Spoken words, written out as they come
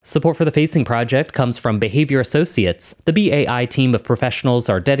Support for the Facing Project comes from Behavior Associates. The BAI team of professionals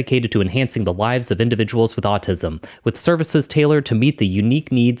are dedicated to enhancing the lives of individuals with autism, with services tailored to meet the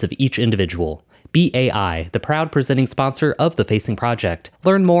unique needs of each individual. BAI, the proud presenting sponsor of the Facing Project.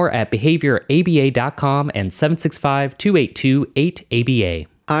 Learn more at behavioraba.com and 765-282-8ABA.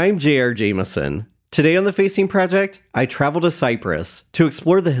 I'm J.R. Jamison. Today on the Facing Project, I travel to Cyprus to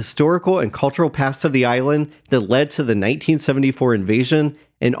explore the historical and cultural past of the island that led to the 1974 invasion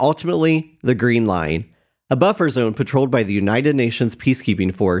and ultimately the Green Line, a buffer zone patrolled by the United Nations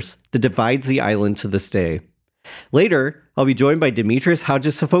Peacekeeping Force that divides the island to this day. Later, I'll be joined by Demetris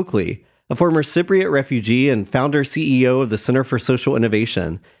Hadjisofocoli, a former Cypriot refugee and founder CEO of the Center for Social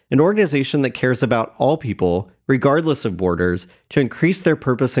Innovation, an organization that cares about all people, regardless of borders, to increase their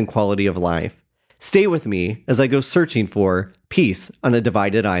purpose and quality of life. Stay with me as I go searching for peace on a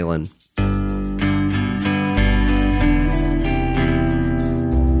divided island.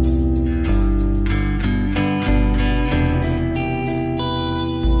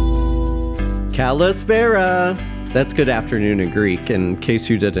 Kalispera! That's good afternoon in Greek, in case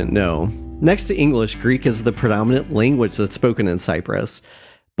you didn't know. Next to English, Greek is the predominant language that's spoken in Cyprus.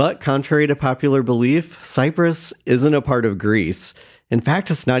 But contrary to popular belief, Cyprus isn't a part of Greece. In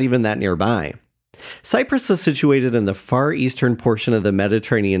fact, it's not even that nearby. Cyprus is situated in the far eastern portion of the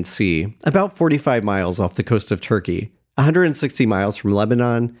Mediterranean Sea, about 45 miles off the coast of Turkey, 160 miles from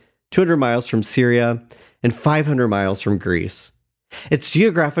Lebanon, 200 miles from Syria, and 500 miles from Greece. Its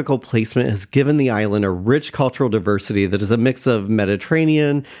geographical placement has given the island a rich cultural diversity that is a mix of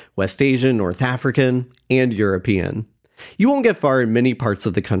Mediterranean, West Asian, North African, and European. You won't get far in many parts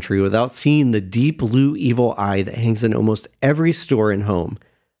of the country without seeing the deep blue evil eye that hangs in almost every store and home,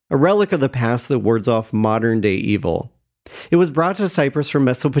 a relic of the past that wards off modern-day evil. It was brought to Cyprus from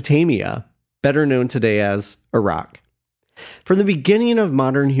Mesopotamia, better known today as Iraq. From the beginning of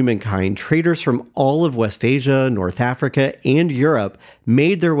modern humankind, traders from all of West Asia, North Africa, and Europe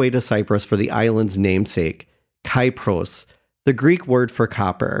made their way to Cyprus for the island's namesake, Kypros, the Greek word for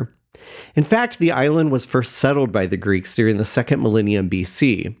copper. In fact, the island was first settled by the Greeks during the 2nd millennium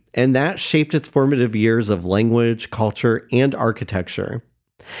BC, and that shaped its formative years of language, culture, and architecture.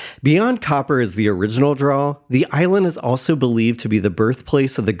 Beyond copper as the original draw, the island is also believed to be the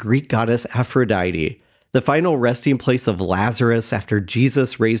birthplace of the Greek goddess Aphrodite, the final resting place of Lazarus after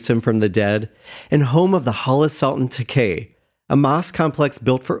Jesus raised him from the dead, and home of the Halis Sultan Tekke, a mosque complex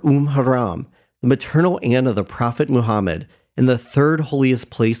built for Haram, the maternal aunt of the Prophet Muhammad, and the third holiest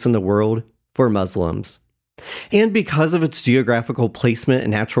place in the world for Muslims. And because of its geographical placement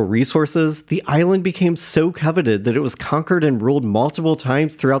and natural resources, the island became so coveted that it was conquered and ruled multiple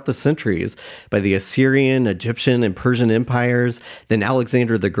times throughout the centuries by the Assyrian, Egyptian, and Persian empires, then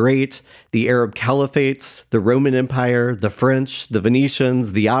Alexander the Great, the Arab caliphates, the Roman Empire, the French, the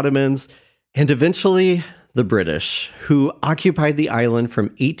Venetians, the Ottomans, and eventually the British, who occupied the island from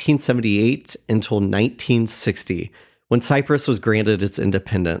 1878 until 1960, when Cyprus was granted its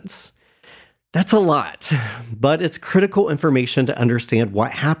independence. That's a lot, but it's critical information to understand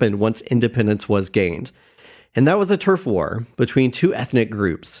what happened once independence was gained. And that was a turf war between two ethnic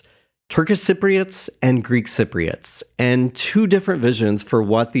groups, Turkish Cypriots and Greek Cypriots, and two different visions for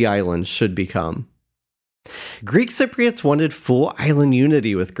what the island should become. Greek Cypriots wanted full island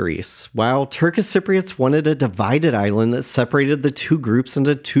unity with Greece, while Turkish Cypriots wanted a divided island that separated the two groups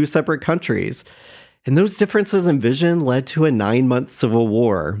into two separate countries. And those differences in vision led to a 9-month civil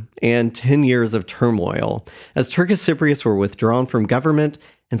war and 10 years of turmoil, as Turkish Cypriots were withdrawn from government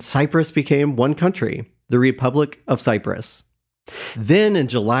and Cyprus became one country, the Republic of Cyprus. Then in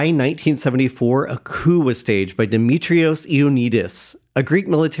July 1974, a coup was staged by Demetrios Ioannidis, a Greek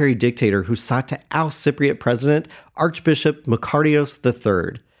military dictator who sought to oust Cypriot president Archbishop Makarios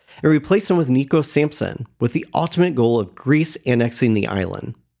III, and replace him with Nikos Samson, with the ultimate goal of Greece annexing the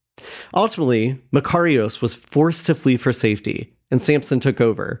island. Ultimately, Makarios was forced to flee for safety, and Samson took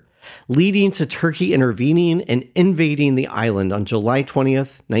over, leading to Turkey intervening and invading the island on July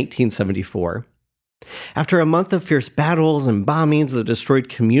 20th, 1974. After a month of fierce battles and bombings that destroyed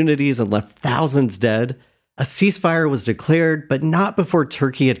communities and left thousands dead, a ceasefire was declared, but not before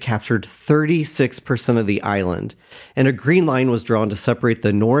Turkey had captured 36% of the island, and a green line was drawn to separate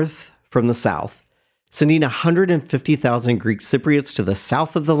the north from the south, sending 150,000 Greek Cypriots to the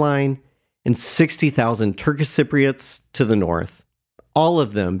south of the line and 60,000 Turkish Cypriots to the north, all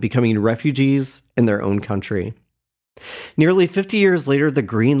of them becoming refugees in their own country. Nearly 50 years later, the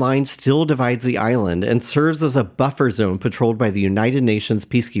Green Line still divides the island and serves as a buffer zone patrolled by the United Nations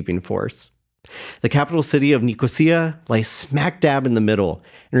Peacekeeping Force. The capital city of Nicosia lies smack dab in the middle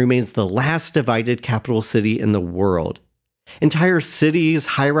and remains the last divided capital city in the world. Entire cities,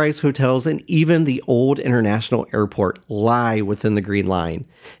 high-rise hotels, and even the old international airport lie within the Green Line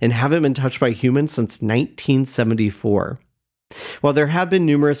and haven't been touched by humans since 1974. While there have been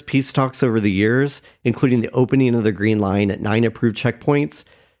numerous peace talks over the years, including the opening of the Green Line at 9 approved checkpoints,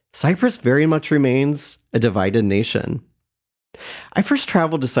 Cyprus very much remains a divided nation. I first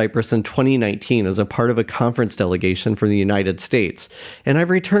traveled to Cyprus in 2019 as a part of a conference delegation from the United States, and I've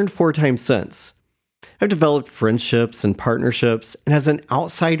returned 4 times since. I've developed friendships and partnerships, and as an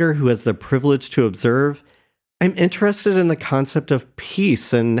outsider who has the privilege to observe, I'm interested in the concept of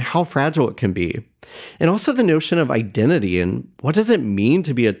peace and how fragile it can be, and also the notion of identity and what does it mean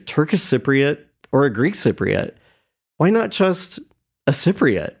to be a Turkish Cypriot or a Greek Cypriot? Why not just a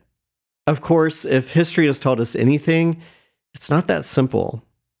Cypriot? Of course, if history has taught us anything, it's not that simple.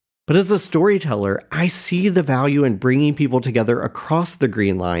 But as a storyteller, I see the value in bringing people together across the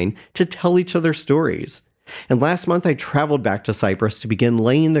Green Line to tell each other stories. And last month, I traveled back to Cyprus to begin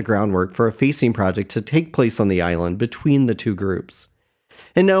laying the groundwork for a facing project to take place on the island between the two groups.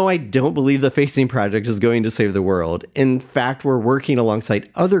 And no, I don't believe the facing project is going to save the world. In fact, we're working alongside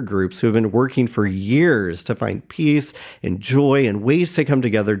other groups who have been working for years to find peace and joy and ways to come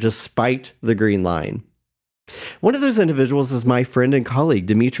together despite the Green Line. One of those individuals is my friend and colleague,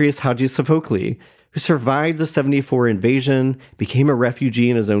 Demetris Hadjisofocoli, who survived the 74 invasion, became a refugee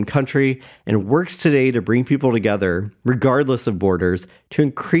in his own country, and works today to bring people together, regardless of borders, to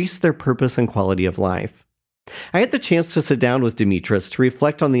increase their purpose and quality of life. I had the chance to sit down with Demetris to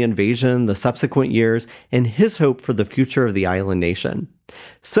reflect on the invasion, the subsequent years, and his hope for the future of the island nation.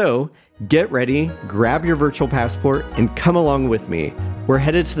 So, get ready, grab your virtual passport, and come along with me. We're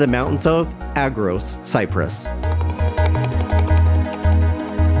headed to the mountains of Agros, Cyprus.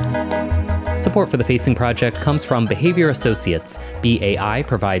 Support for the Facing Project comes from Behavior Associates. BAI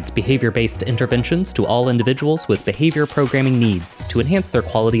provides behavior-based interventions to all individuals with behavior programming needs to enhance their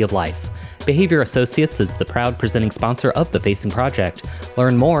quality of life. Behavior Associates is the proud presenting sponsor of the Facing Project.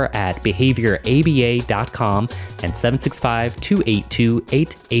 Learn more at behavioraba.com and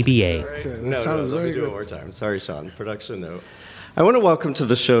 765-282-8ABA. No, let me do it one more time. Sorry, Sean. Production note. I want to welcome to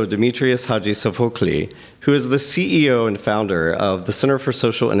the show Demetris Hadjisofocoli, who is the CEO and founder of the Center for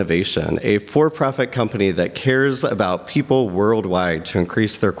Social Innovation, a for-profit company that cares about people worldwide to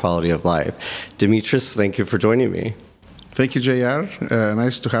increase their quality of life. Demetris, thank you for joining me. Thank you, JR.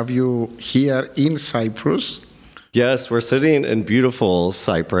 Nice to have you here in Cyprus. Yes, we're sitting in beautiful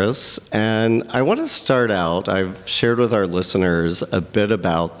Cyprus, and I want to start out, I've shared with our listeners a bit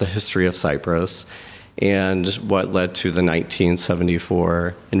about the history of Cyprus and what led to the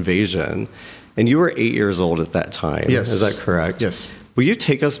 1974 invasion. And you were 8 years old at that time. Yes. Is that correct? Yes. Will you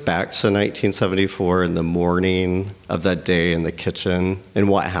take us back to 1974 in the morning of that day in the kitchen and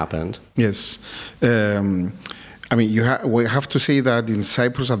what happened? Yes. I mean, we have to say that in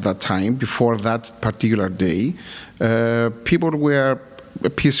Cyprus at that time, before that particular day, people were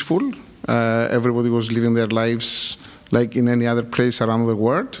peaceful. Everybody was living their lives like in any other place around the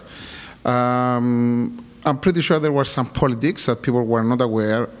world. I'm pretty sure there were some politics that people were not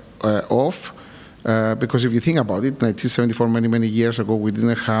aware of, because if you think about it, 1974, many years ago, we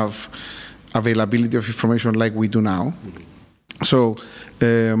didn't have availability of information like we do now. Mm-hmm. So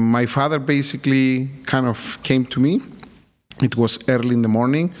my father basically kind of came to me. It was early in the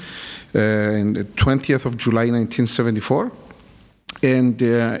morning, in the 20th of July, 1974. And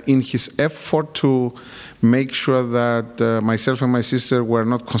in his effort to make sure that myself and my sister were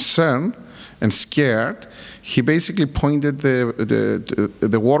not concerned and scared, he basically pointed the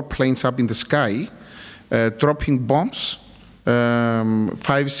warplanes up in the sky, dropping bombs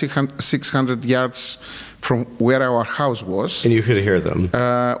 500-600 yards from where our house was. And you could hear them?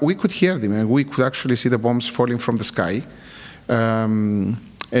 We could hear them, and we could actually see the bombs falling from the sky.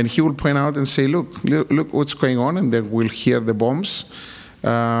 And he would point out and say, look what's going on, and then we'll hear the bombs.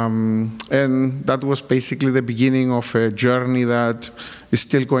 And that was basically the beginning of a journey that is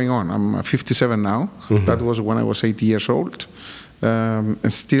still going on. I'm 57 now. Mm-hmm. That was when I was 8 years old.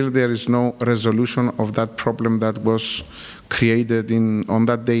 And still there is no resolution of that problem that was created on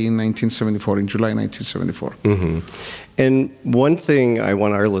that day in 1974, in July 1974. Mm-hmm. And one thing I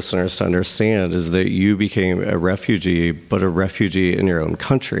want our listeners to understand is that you became a refugee, but a refugee in your own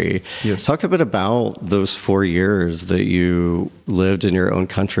country. Yes. Talk a bit about those 4 years that you lived in your own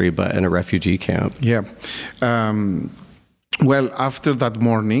country, but in a refugee camp. Yeah. Well, after that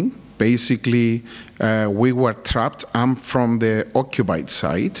morning, basically, we were trapped. I'm from the occupied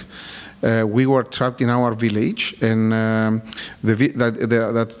side, we were trapped in our village, and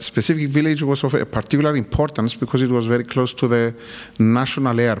that specific village was of a particular importance because it was very close to the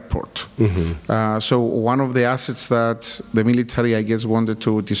national airport. So one of the assets that the military, I guess, wanted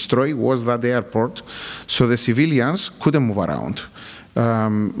to destroy was that airport, so the civilians couldn't move around.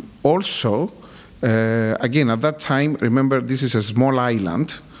 Also, again, at that time, remember, this is a small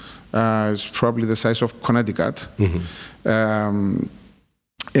island. It's probably the size of Connecticut.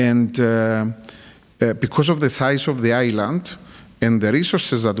 And because of the size of the island and the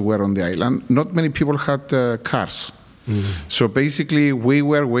resources that were on the island, not many people had cars. So basically, we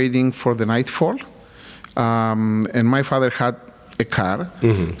were waiting for the nightfall, and my father had a car.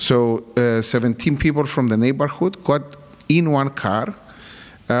 So 17 people from the neighborhood got in one car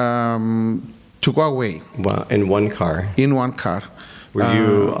to go away. Wow, in one car? In one car. Were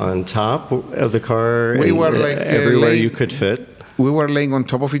you on top of the car? We were like everywhere you could fit? We were laying on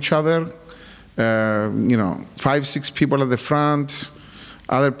top of each other, 5, 6 people at the front,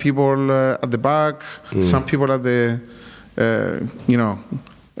 other people at the back, some people at the,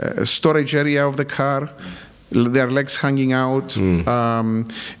 storage area of the car, their legs hanging out.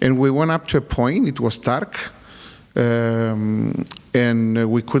 And we went up to a point, it was dark, and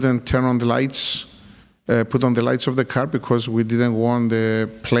we couldn't turn on the lights, put on the lights of the car because we didn't want the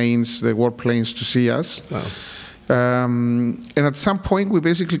warplanes to see us. Wow. And at some point, we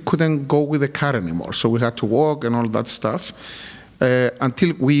basically couldn't go with the car anymore. So we had to walk and all that stuff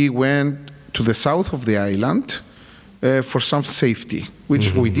until we went to the south of the island for some safety,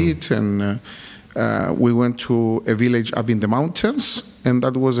 which we did. And we went to a village up in the mountains, and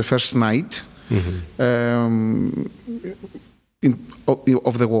that was the first night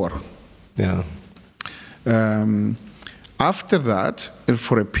of the war. Yeah. After that,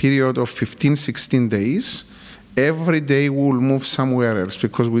 for a period of 15, 16 days, every day we will move somewhere else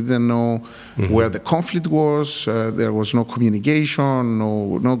because we didn't know where the conflict was. There was no communication,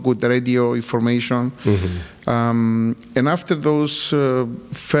 no good radio information. And after those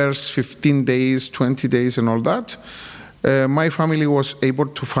first 15 days, 20 days and all that, my family was able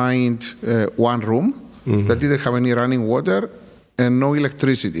to find one room that didn't have any running water and no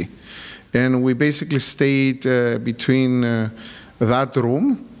electricity. And we basically stayed between that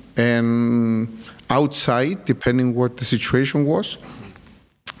room and outside, depending what the situation was,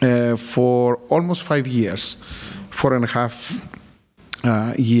 for almost 5 years, 4.5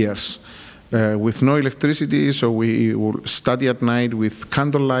 years, with no electricity. So we would study at night with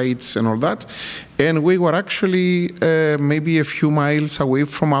candle lights and all that. And we were actually maybe a few miles away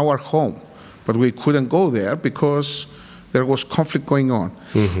from our home, but we couldn't go there because there was conflict going on.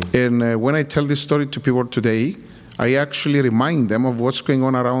 And when I tell this story to people today, I actually remind them of what's going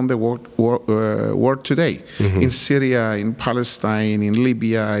on around the world today, in Syria, in Palestine, in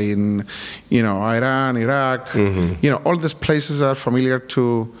Libya, in Iran, Iraq. All these places are familiar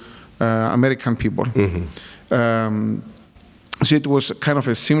to American people. So it was kind of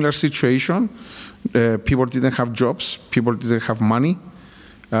a similar situation. People didn't have jobs. People didn't have money.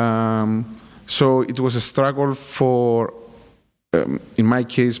 So it was a struggle for, in my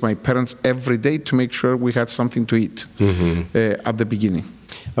case, my parents every day to make sure we had something to eat at the beginning.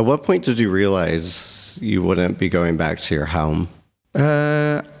 At what point did you realize you wouldn't be going back to your home?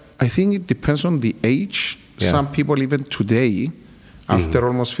 I think it depends on the age. Yeah. Some people, even today, after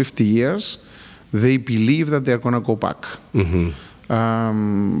almost 50 years, they believe that they're going to go back.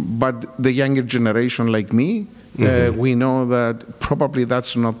 But the younger generation like me, we know that probably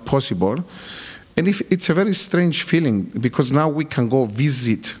that's not possible. And it's a very strange feeling because now we can go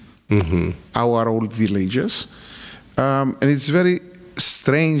visit our old villages. And it's very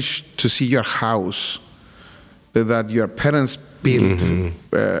strange to see your house that your parents built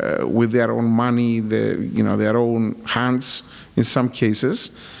with their own money, their own hands in some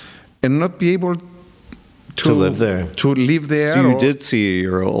cases, and not be able to live there. To live there. So you did see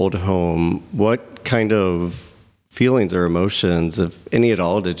your old home. What kind of feelings or emotions, if any at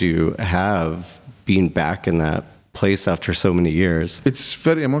all, did you have being back in that place after so many years? It's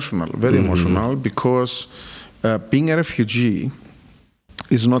very emotional, emotional, because being a refugee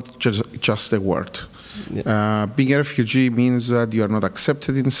is not just a word. Being a refugee means that you are not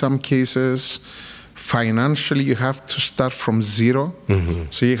accepted in some cases. Financially, you have to start from zero.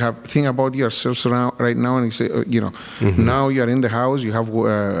 So you have think about yourselves right now, and you say, now you are in the house, you have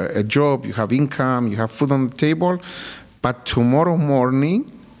a job, you have income, you have food on the table, but tomorrow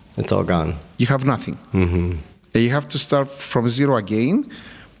morning, it's all gone. You have nothing. And you have to start from zero again.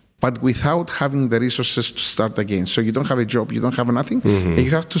 but without having the resources to start again. So you don't have a job, you don't have nothing, and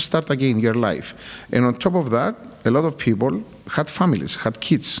you have to start again your life. And on top of that, a lot of people had families, had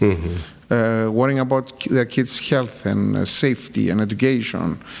kids, worrying about their kids' health and safety and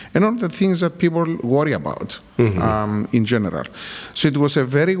education, and all the things that people worry about in general. So it was a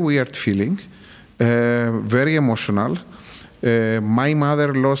very weird feeling, very emotional. My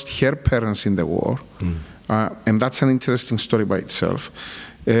mother lost her parents in the war, and that's an interesting story by itself.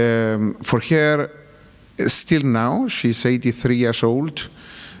 For her, still now, she's 83 years old.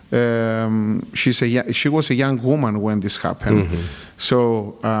 She was a young woman when this happened.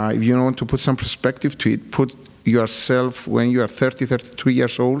 So if you want to put some perspective to it, put yourself when you are 30, 32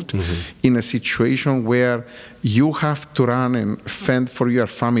 years old in a situation where you have to run and fend for your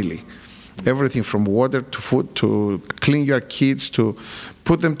family. Everything from water to food to clean your kids to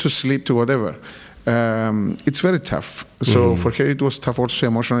put them to sleep to whatever. It's very tough. So for her it was tough also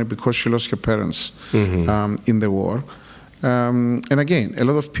emotionally because she lost her parents in the war. And again, a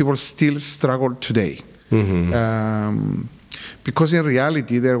lot of people still struggle today. Because in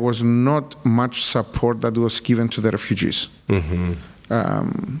reality there was not much support that was given to the refugees.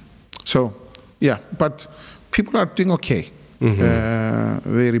 So yeah, but people are doing okay.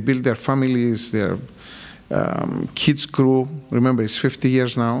 They rebuild their families, their kids grew. Remember, it's 50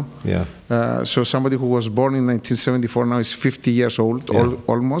 years now. So somebody who was born in 1974 now is 50 years old,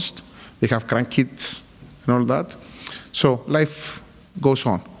 almost. They have grandkids and all that. So life goes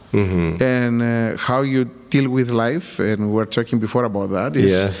on. And how you deal with life, and we were talking before about that,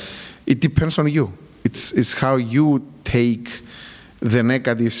 is it depends on you. It's how you take the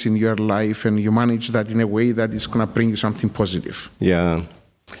negatives in your life and you manage that in a way that is going to bring you something positive. Yeah.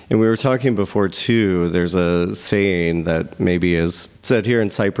 And we were talking before, too, there's a saying that maybe is said here in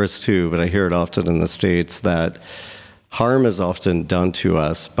Cyprus, too, but I hear it often in the States, that harm is often done to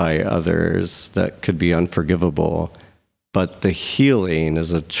us by others that could be unforgivable, but the healing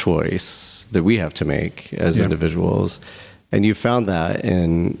is a choice that we have to make as individuals. And you found that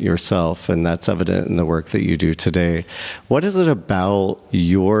in yourself, and that's evident in the work that you do today. What is it about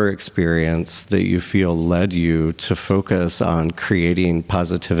your experience that you feel led you to focus on creating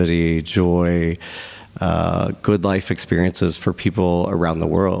positivity, joy, good life experiences for people around the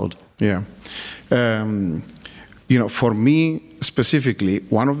world? Yeah. For me specifically,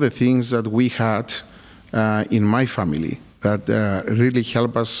 one of the things that we had in my family that really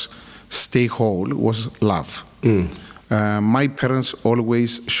helped us stay whole was love. My parents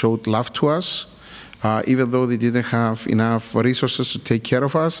always showed love to us. Even though they didn't have enough resources to take care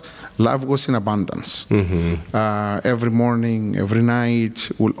of us, love was in abundance. Every morning, every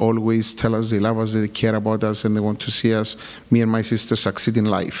night, will always tell us they love us, they care about us, and they want to see us, me and my sister, succeed in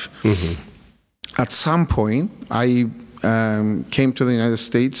life. At some point, I came to the United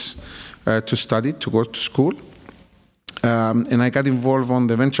States to study, to go to school. And I got involved on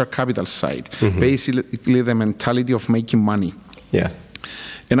the venture capital side, basically the mentality of making money.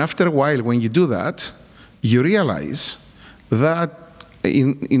 And after a while, when you do that, you realize that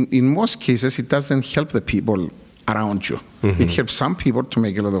in most cases, it doesn't help the people around you. It helps some people to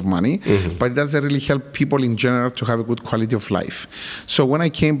make a lot of money, but it doesn't really help people in general to have a good quality of life. So when I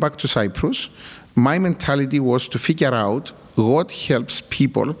came back to Cyprus, my mentality was to figure out what helps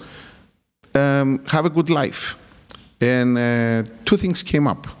people have a good life. And two things came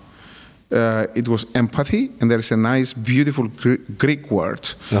up. It was empathy, and there's a nice, beautiful Greek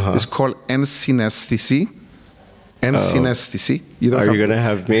word. It's called ensynesthesis. Ensynesthesis. Are you going to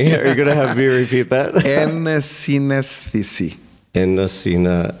have me? Are you going to have me repeat that? Ensynesthesis.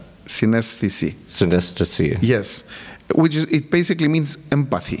 Synesthesis. Synesthesis. Yes. It basically means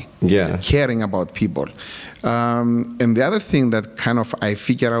empathy. Caring about people. And the other thing that kind of I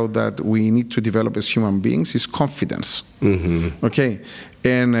figure out that we need to develop as human beings is confidence. Okay,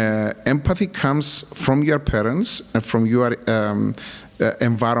 and empathy comes from your parents and from your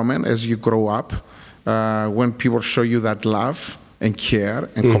environment as you grow up. When people show you that love and care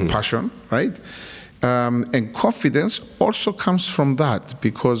and compassion, right? And confidence also comes from that,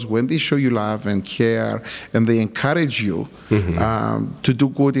 because when they show you love and care and they encourage you to do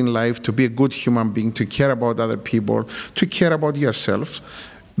good in life, to be a good human being, to care about other people, to care about yourself,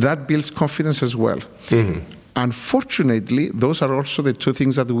 that builds confidence as well. Unfortunately, those are also the two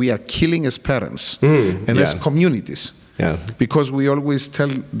things that we are killing as parents and as communities. Because we always tell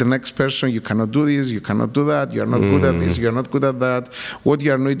the next person, you cannot do this, you cannot do that, you're not good at this, you're not good at that, what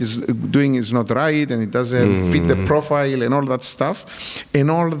you are doing is not right, and it doesn't fit the profile and all that stuff.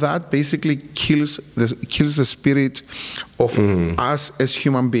 And all that basically kills the spirit of us as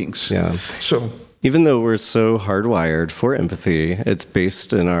human beings. So Even though we're so hardwired for empathy, it's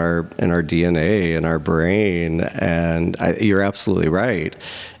based in our DNA, in our brain, and you're absolutely right.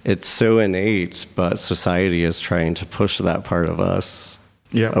 It's so innate, but society is trying to push that part of us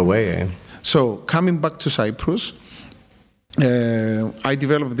away. So coming back to Cyprus, I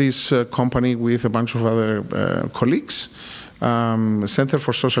developed this company with a bunch of other colleagues, Center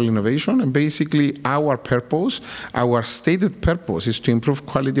for Social Innovation, and basically our stated purpose is to improve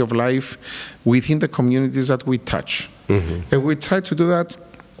quality of life within the communities that we touch. And we try to do that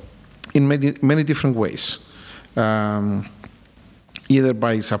in many different ways. Either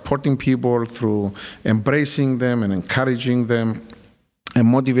by supporting people through embracing them and encouraging them and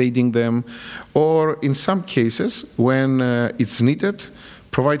motivating them, or in some cases, when it's needed,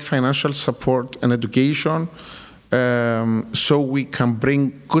 provide financial support and education so we can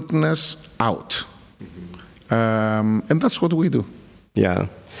bring goodness out. And that's what we do. Yeah.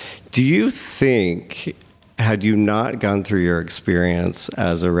 Do you think, had you not gone through your experience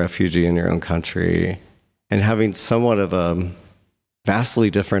as a refugee in your own country and having somewhat of a vastly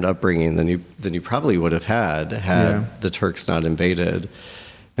different upbringing than you probably would have had the Turks not invaded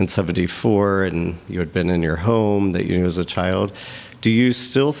in 1974 and you had been in your home that you knew as a child, do you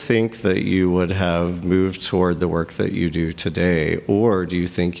still think that you would have moved toward the work that you do today, or do you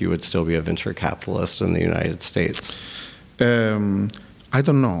think you would still be a venture capitalist in the United States? I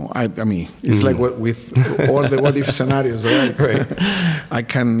don't know. I mean, it's like with all the what-if scenarios, right? Right. I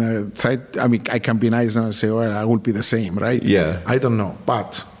can I can be nice and say, well, I will be the same, right? Yeah. I don't know.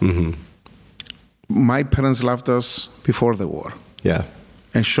 But my parents loved us before the war. Yeah.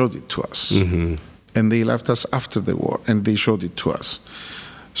 And showed it to us. And they left us after the war, and they showed it to us.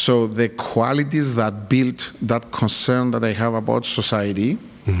 So the qualities that built that concern that I have about society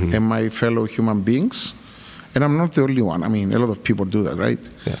and my fellow human beings, and I'm not the only one. I mean, a lot of people do that, right?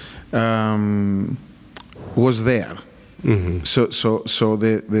 Yeah. Was there. So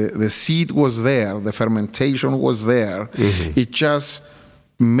the seed was there, the fermentation was there. It just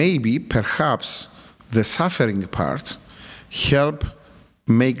maybe, perhaps, the suffering part helped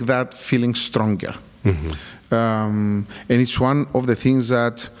make that feeling stronger. And it's one of the things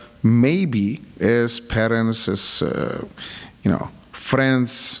that maybe as parents, as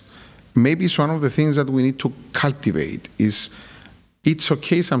friends, maybe it's one of the things that we need to cultivate is it's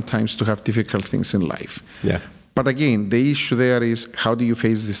okay sometimes to have difficult things in life. Yeah. But again, the issue there is how do you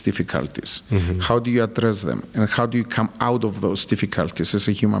face these difficulties? How do you address them? And how do you come out of those difficulties as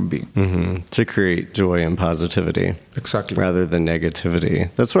a human being? To create joy and positivity. Exactly. Rather than negativity.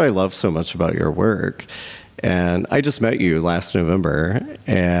 That's what I love so much about your work. And I just met you last November,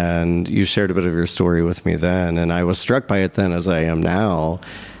 and you shared a bit of your story with me then, and I was struck by it then as I am now,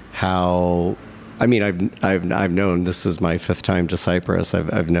 how... I mean, I've known, this is my 5th time to Cyprus.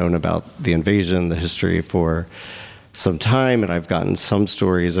 I've known about the invasion, the history for some time, and I've gotten some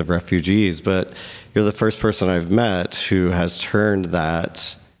stories of refugees, but you're the first person I've met who has turned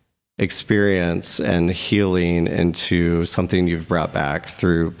that experience and healing into something you've brought back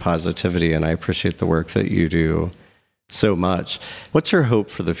through positivity, and I appreciate the work that you do so much. What's your hope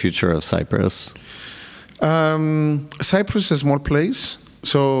for the future of Cyprus? Cyprus is a small place,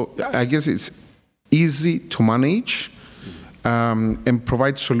 so I guess it's easy to manage and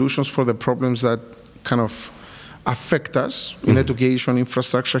provide solutions for the problems that kind of affect us in education,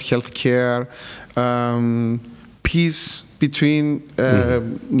 infrastructure, healthcare, peace between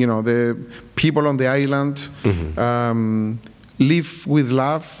the people on the island, live with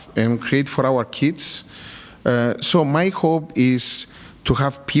love and create for our kids. So my hope is to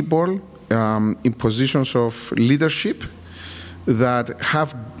have people in positions of leadership that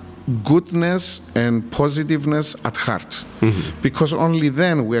have goodness and positiveness at heart, because only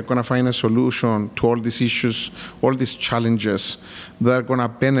then we are going to find a solution to all these issues, all these challenges that are going to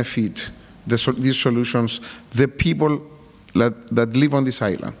benefit these solutions, the people that live on this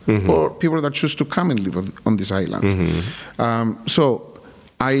island, or people that choose to come and live on this island. So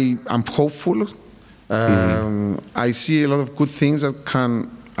I am hopeful. I see a lot of good things that can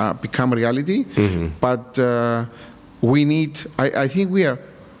become reality, but we need, I think we are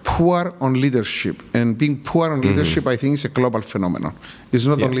poor on leadership, and being poor on leadership, I think, is a global phenomenon. It's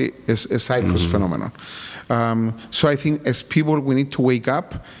not only a Cyprus phenomenon. So I think as people, we need to wake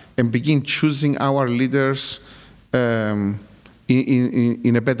up and begin choosing our leaders in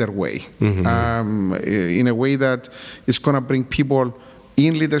a better way, in a way that is going to bring people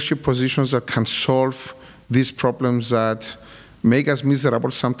in leadership positions that can solve these problems that make us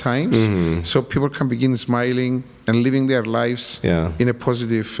miserable sometimes, so people can begin smiling and living their lives in a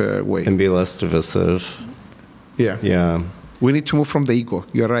positive way. And be less divisive. Yeah. We need to move from the ego.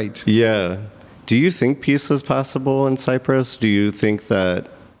 You're right. Yeah. Do you think peace is possible in Cyprus? Do you think that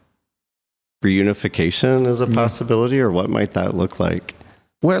reunification is a possibility, or what might that look like?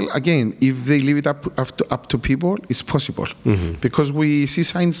 Well, again, if they leave it up to people, it's possible. Because we see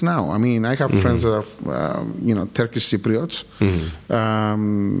signs now. I mean, I have friends that are, Turkish Cypriots,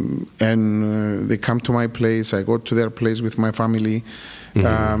 and they come to my place. I go to their place with my family.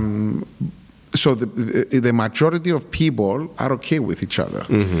 So the majority of people are okay with each other.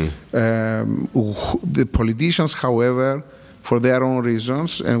 The politicians, however, for their own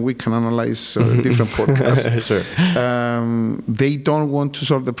reasons, and we can analyze different podcasts, they don't want to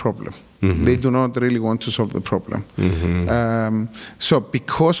solve the problem. They do not really want to solve the problem. So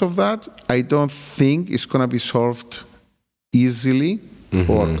because of that, I don't think it's going to be solved easily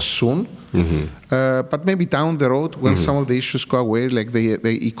or soon. But maybe down the road, when some of the issues go away, like the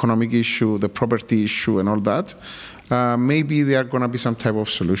economic issue, the property issue, and all that, maybe there are going to be some type of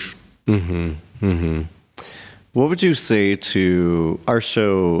solution. What would you say to, our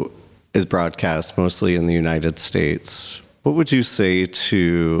show is broadcast mostly in the United States. What would you say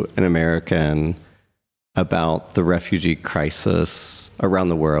to an American about the refugee crisis around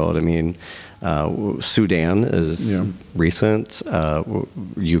the world? I mean, Sudan is recent,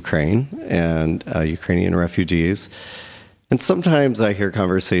 Ukraine and Ukrainian refugees. And sometimes I hear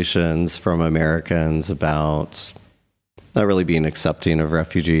conversations from Americans about not really being accepting of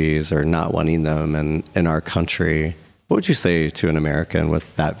refugees or not wanting them in our country. What would you say to an American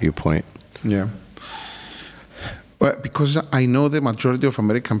with that viewpoint? Yeah. Well, because I know the majority of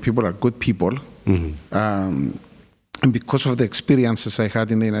American people are good people. And because of the experiences I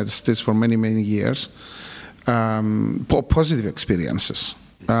had in the United States for many, many years, positive experiences.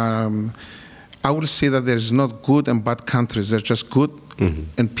 I will say that there's not good and bad countries. There's just good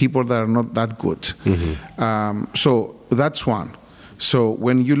and people that are not that good. So that's one. So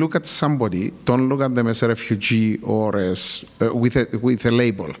when you look at somebody, don't look at them as a refugee or as with a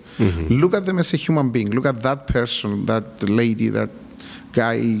label. Look at them as a human being. Look at that person, that lady, that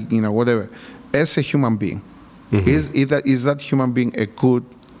guy, whatever, as a human being. Is that human being a good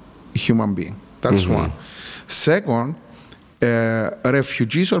human being? That's one. Second,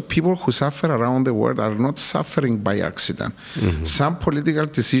 refugees or people who suffer around the world are not suffering by accident. Some political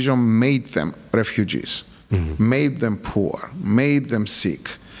decision made them refugees, made them poor, made them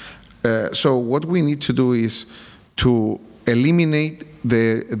sick. So what we need to do is to eliminate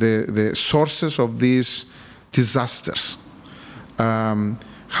the sources of these disasters.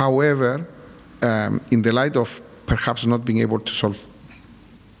 However, in the light of perhaps not being able to solve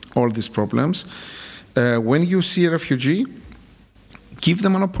all these problems, when you see a refugee, give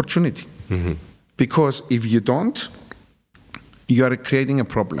them an opportunity. Because if you don't, you are creating a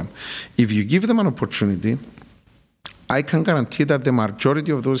problem. If you give them an opportunity, I can guarantee that the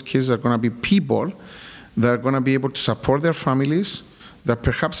majority of those cases are going to be people that are going to be able to support their families, that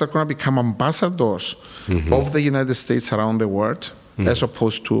perhaps are going to become ambassadors of the United States around the world, as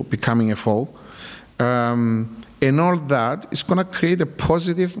opposed to becoming a foe. And all that is going to create a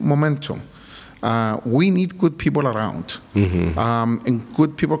positive momentum. We need good people around, and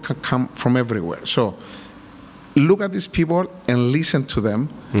good people can come from everywhere. So look at these people and listen to them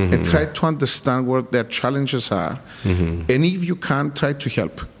and try to understand what their challenges are. And if you can, try to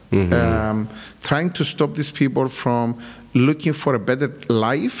help. Trying to stop these people from looking for a better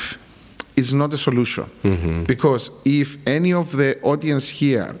life is not a solution. Because if any of the audience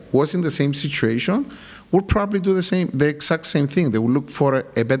here was in the same situation, would probably do the exact same thing. They will look for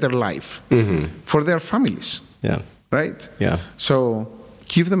a better life for their families. Right? So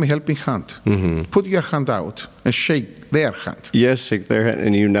give them a helping hand. Put your hand out and shake their hand. Yes, shake their hand.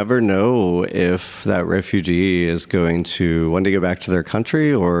 And you never know if that refugee is going to one day go back to their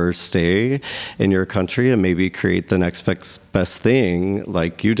country or stay in your country and maybe create the next best thing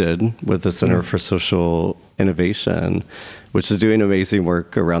like you did with the Center for Social Innovation, which is doing amazing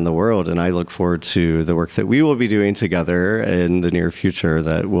work around the world. And I look forward to the work that we will be doing together in the near future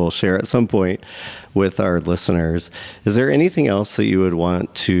that we'll share at some point with our listeners. Is there anything else that you would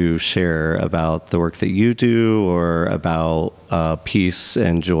want to share about the work that you do or about peace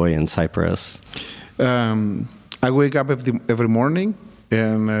and joy in Cyprus? I wake up every morning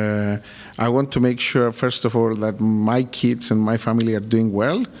and I want to make sure, first of all, that my kids and my family are doing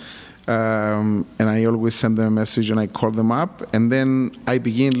well. And I always send them a message and I call them up. And then I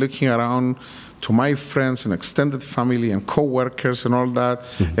begin looking around to my friends and extended family and co-workers and all that.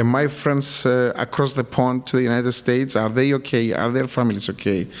 And my friends across the pond to the United States, are they okay? Are their families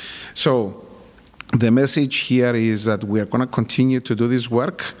okay? So the message here is that we are going to continue to do this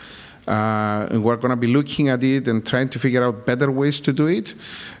work. And we're going to be looking at it and trying to figure out better ways to do it.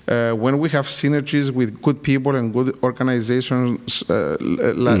 When we have synergies with good people and good organizations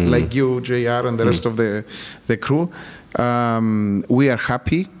like you, JR, and the rest of the crew, we are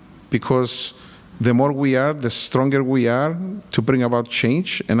happy, because the more we are, the stronger we are to bring about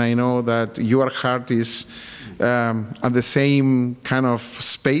change. And I know that your heart is at the same kind of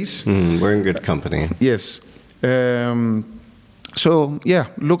space. We're in good company. Yes. So, yeah,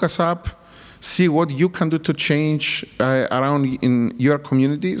 look us up. See what you can do to change around in your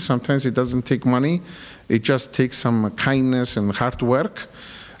community. Sometimes it doesn't take money. It just takes some kindness and hard work.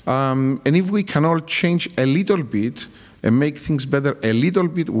 And if we can all change a little bit and make things better a little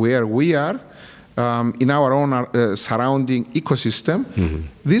bit where we are, in our own surrounding ecosystem,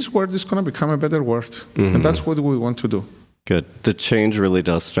 this world is going to become a better world. And that's what we want to do. Good. The change really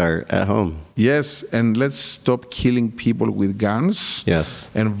does start at home. Yes, and let's stop killing people with guns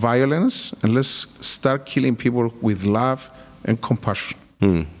and violence, and let's start killing people with love and compassion.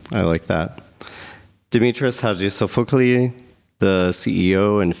 I like that. Demetris Hadjisofocoli, the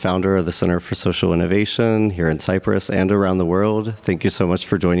CEO and founder of the Center for Social Innovation here in Cyprus and around the world. Thank you so much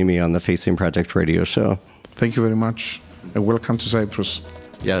for joining me on the Facing Project radio show. Thank you very much, and welcome to Cyprus.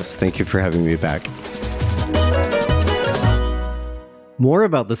 Yes, thank you for having me back. More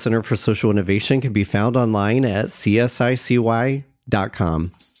about the Center for Social Innovation can be found online at csicy.com.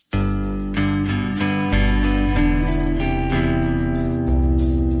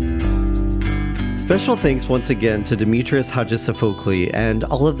 Special thanks once again to Demetris Hadjisofocoli and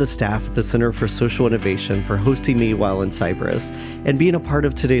all of the staff at the Center for Social Innovation for hosting me while in Cyprus and being a part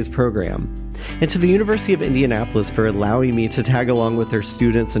of today's program. And to the University of Indianapolis for allowing me to tag along with their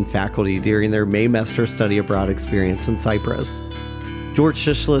students and faculty during their Maymester study abroad experience in Cyprus. George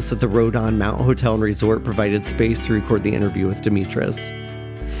Shishlis at the Rodon Mount Hotel and Resort provided space to record the interview with Demetris.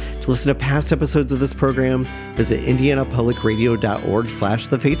 To listen to past episodes of this program, visit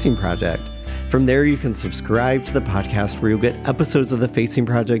indianapublicradio.org/The Facing Project. From there, you can subscribe to the podcast where you'll get episodes of The Facing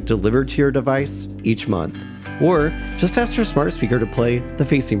Project delivered to your device each month. Or just ask your smart speaker to play The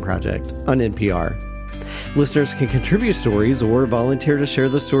Facing Project on NPR. Listeners can contribute stories or volunteer to share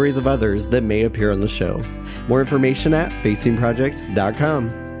the stories of others that may appear on the show. More information at facingproject.com.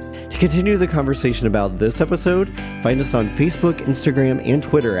 To continue the conversation about this episode, find us on Facebook, Instagram, and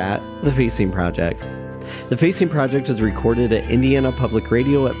Twitter at The Facing Project. The Facing Project is recorded at Indiana Public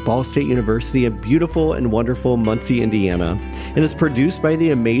Radio at Ball State University in beautiful and wonderful Muncie, Indiana, and is produced by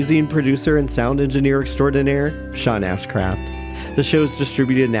the amazing producer and sound engineer extraordinaire, Sean Ashcraft. The show is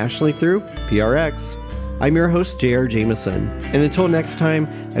distributed nationally through PRX. I'm your host, JR Jamison, and until next time,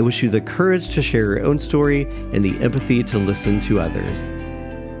 I wish you the courage to share your own story and the empathy to listen to others.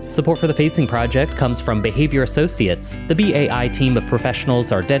 Support for the Facing Project comes from Behavior Associates. The BAI team of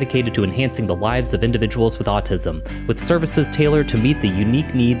professionals are dedicated to enhancing the lives of individuals with autism, with services tailored to meet the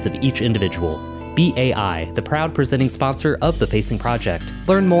unique needs of each individual. BAI, the proud presenting sponsor of the Facing Project.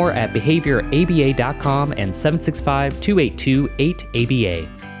 Learn more at behavioraba.com and 765-282-8ABA.